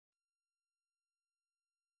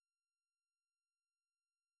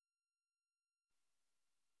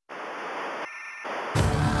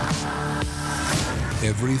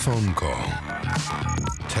Every phone call,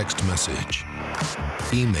 text message,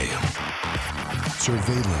 email,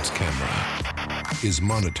 surveillance camera is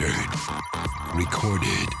monitored,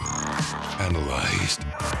 recorded, analyzed.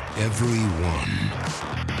 Every one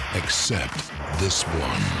except this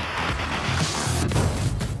one.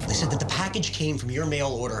 They said that the package came from your mail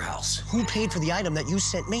order house. Who paid for the item that you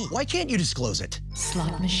sent me? Why can't you disclose it?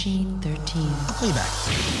 Slot machine 13. I'll play back.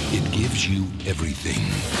 It gives you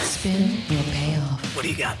everything. Spin your payoff. What do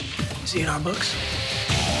you got? See it in our books?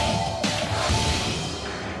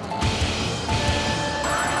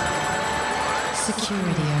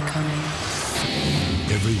 Security are coming.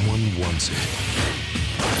 Everyone wants it.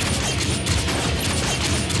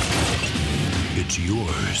 It's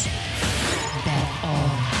yours. Bet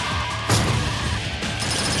all.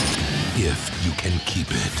 If you can keep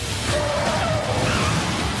it.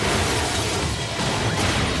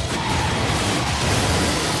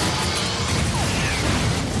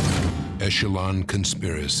 Echelon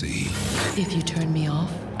Conspiracy. If you turn me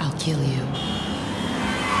off, I'll kill you.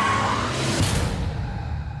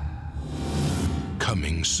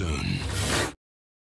 Coming soon.